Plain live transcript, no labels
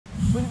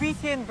we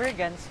say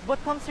Envergans,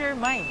 what comes to your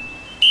mind?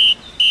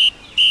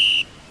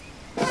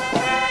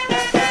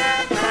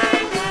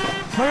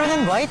 Maroon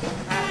and white?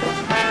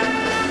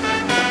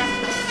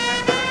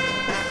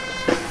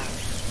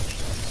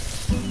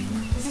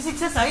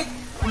 Sisig sa site?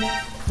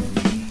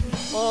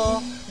 O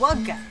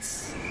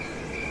wildcats?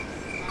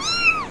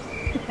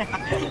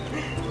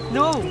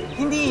 No,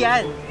 hindi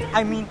yan.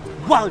 I mean,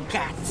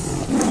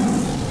 wildcats.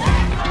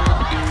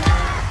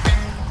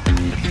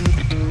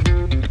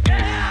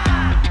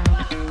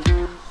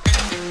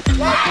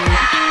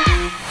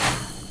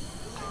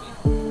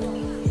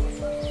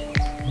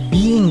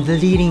 Being the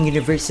leading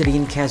university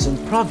in Quezon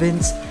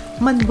Province,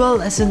 Manuel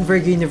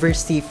Enverga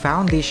University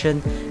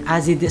Foundation,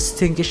 as a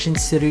distinguished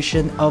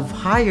institution of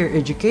higher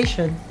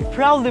education,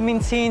 proudly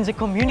maintains a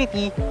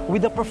community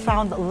with a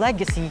profound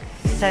legacy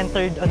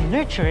centered on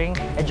nurturing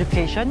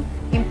education,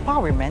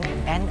 empowerment,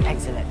 and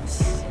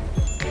excellence.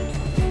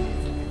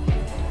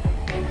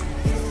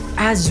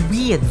 As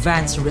we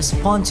advance and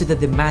respond to the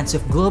demands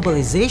of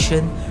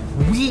globalization,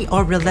 we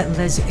are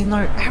relentless in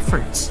our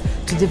efforts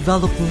to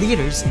develop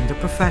leaders in the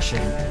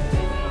profession.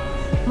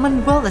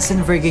 Manuel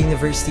Enverga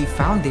University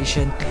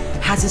Foundation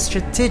has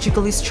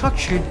strategically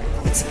structured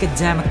its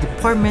academic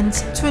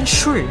departments to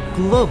ensure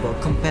global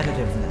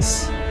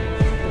competitiveness.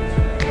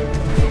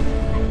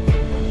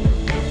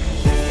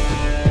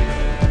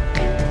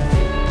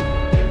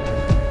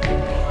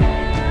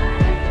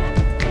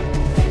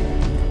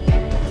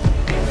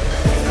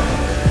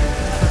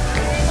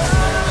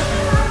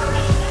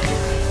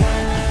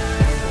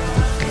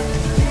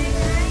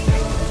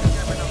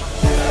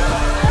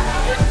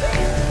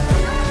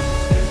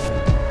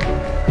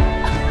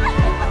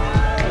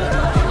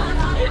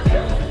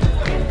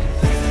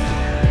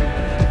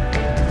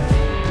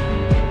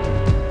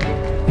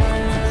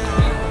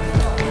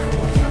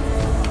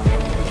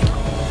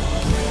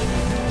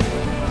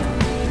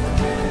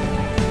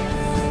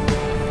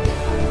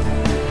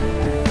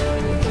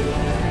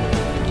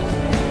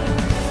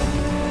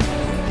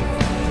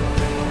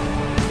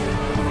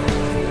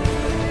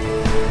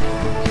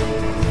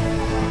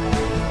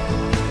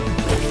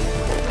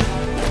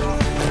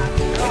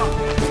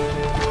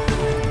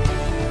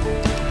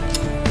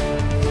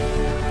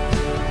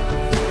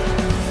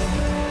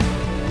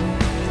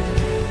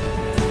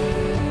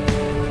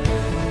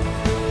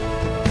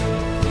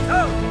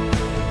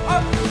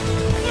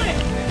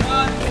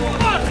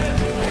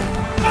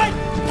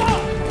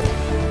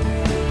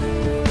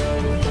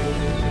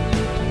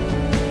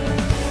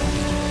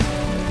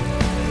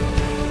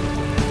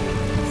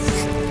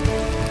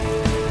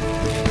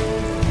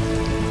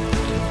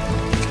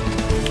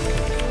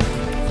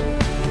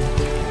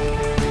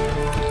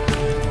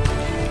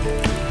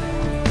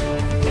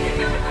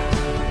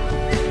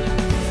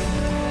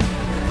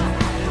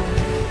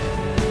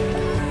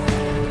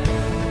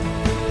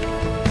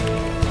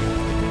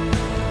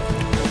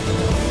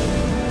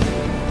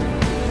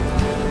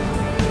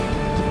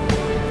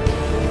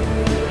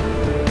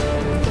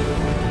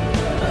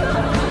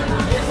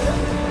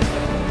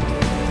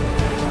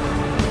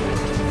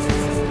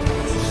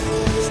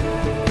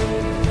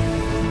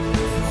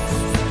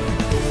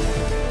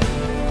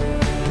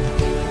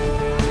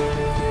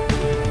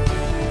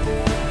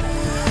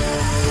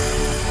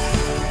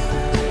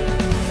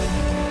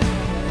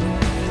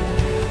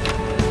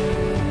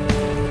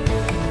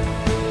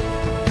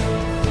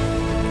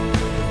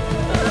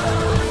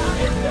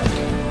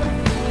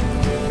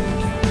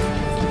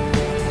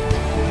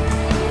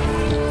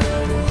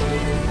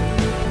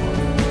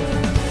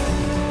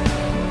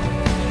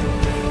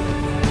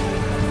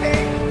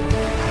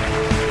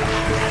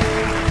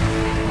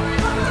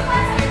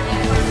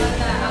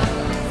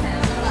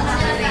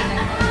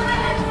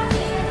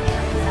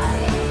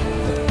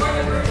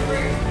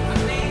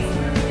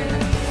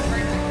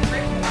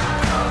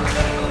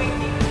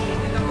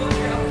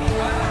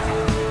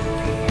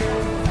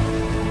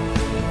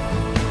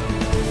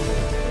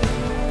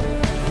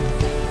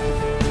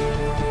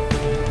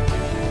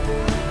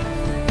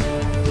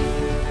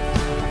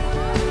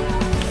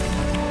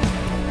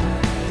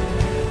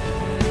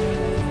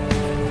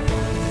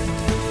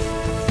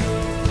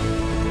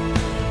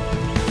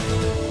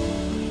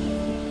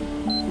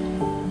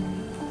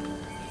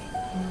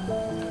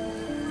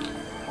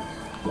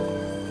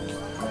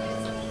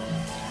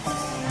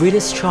 With a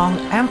strong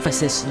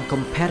emphasis on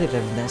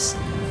competitiveness,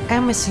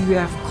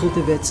 MSEUF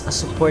cultivates a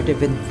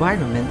supportive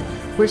environment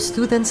where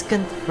students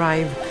can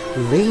thrive,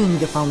 laying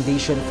the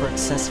foundation for a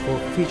successful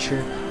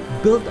future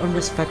built on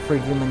respect for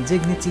human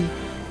dignity,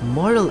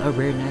 moral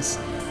awareness,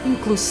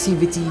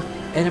 inclusivity,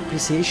 and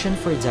appreciation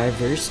for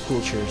diverse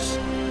cultures.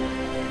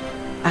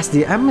 As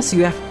the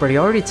MSEUF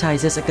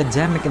prioritizes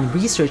academic and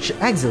research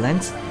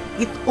excellence,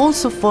 it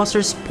also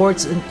fosters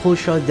sports and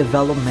cultural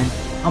development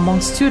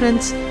among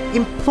students,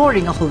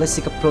 imploring a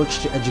holistic approach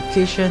to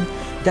education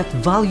that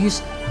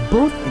values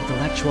both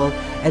intellectual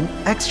and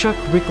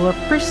extracurricular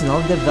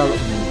personal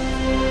development.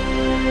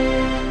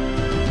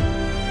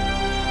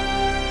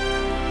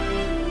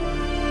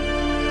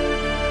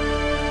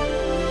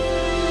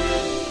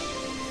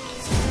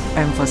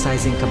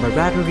 Emphasizing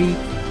camaraderie,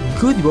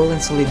 goodwill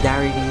and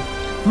solidarity,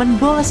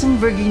 Manuel's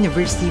Enverga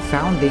University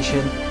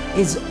Foundation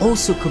is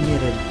also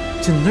committed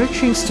to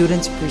nurturing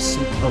students'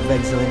 pursuit of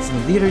excellence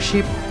in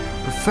leadership,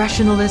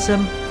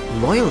 professionalism,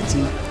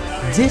 loyalty,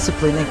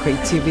 discipline, and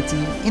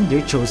creativity in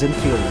their chosen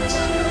fields.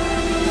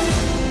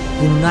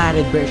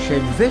 United by a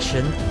shared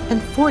vision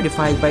and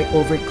fortified by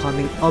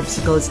overcoming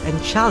obstacles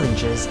and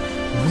challenges,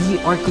 we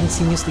are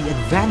continuously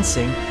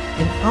advancing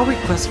in our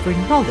quest for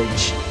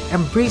knowledge,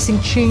 embracing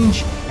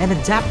change, and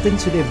adapting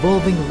to the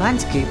evolving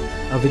landscape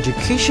of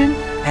education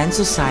and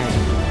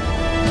society.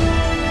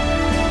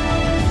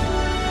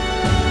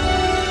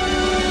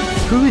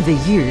 Through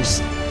the years,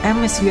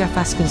 MSEUF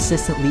has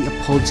consistently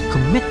upheld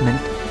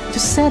commitment to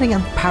setting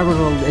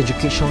unparalleled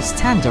educational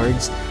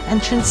standards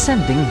and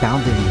transcending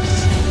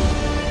boundaries.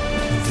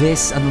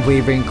 This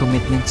unwavering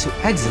commitment to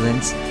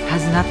excellence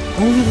has not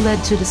only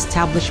led to the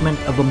establishment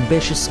of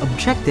ambitious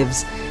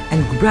objectives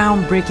and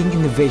groundbreaking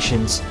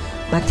innovations,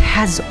 but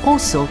has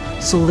also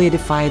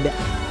solidified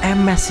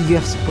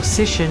MSEUF's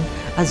position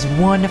as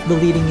one of the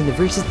leading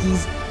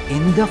universities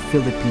in the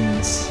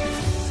Philippines.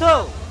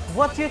 So,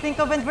 what do you think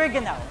of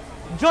Enverga now?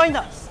 Join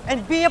us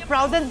and be a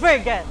proud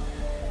Envergan!